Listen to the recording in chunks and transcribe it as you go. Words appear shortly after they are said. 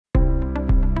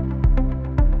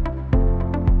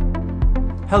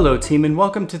Hello team, and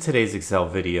welcome to today's Excel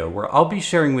video where I'll be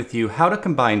sharing with you how to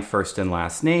combine first and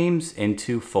last names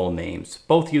into full names,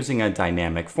 both using a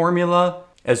dynamic formula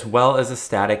as well as a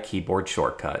static keyboard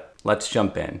shortcut. Let's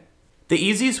jump in. The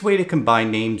easiest way to combine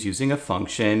names using a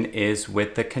function is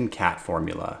with the concat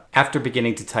formula. After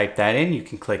beginning to type that in, you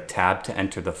can click Tab to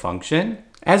enter the function.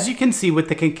 As you can see with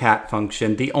the concat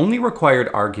function, the only required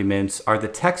arguments are the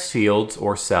text fields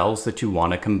or cells that you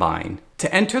want to combine.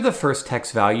 To enter the first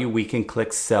text value, we can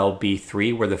click cell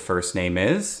B3 where the first name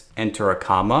is, enter a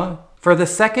comma. For the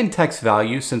second text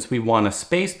value, since we want a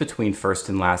space between first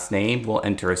and last name, we'll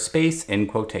enter a space in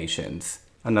quotations.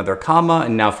 Another comma,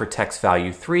 and now for text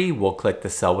value 3, we'll click the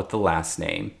cell with the last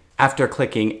name. After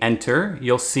clicking enter,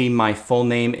 you'll see my full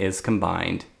name is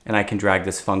combined, and I can drag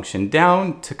this function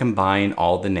down to combine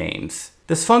all the names.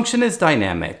 This function is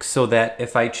dynamic, so that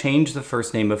if I change the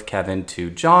first name of Kevin to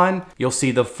John, you'll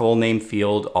see the full name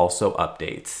field also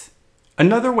updates.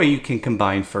 Another way you can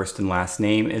combine first and last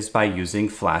name is by using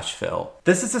flash fill.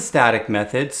 This is a static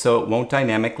method, so it won't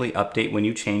dynamically update when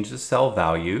you change the cell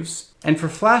values. And for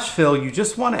flash fill, you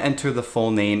just want to enter the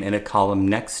full name in a column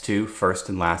next to first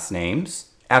and last names.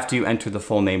 After you enter the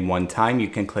full name one time, you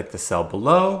can click the cell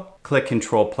below, click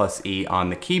Ctrl+E on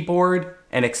the keyboard,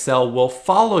 and Excel will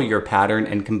follow your pattern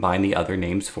and combine the other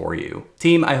names for you.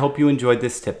 Team, I hope you enjoyed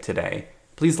this tip today.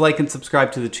 Please like and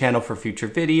subscribe to the channel for future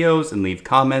videos and leave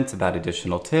comments about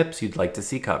additional tips you'd like to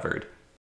see covered.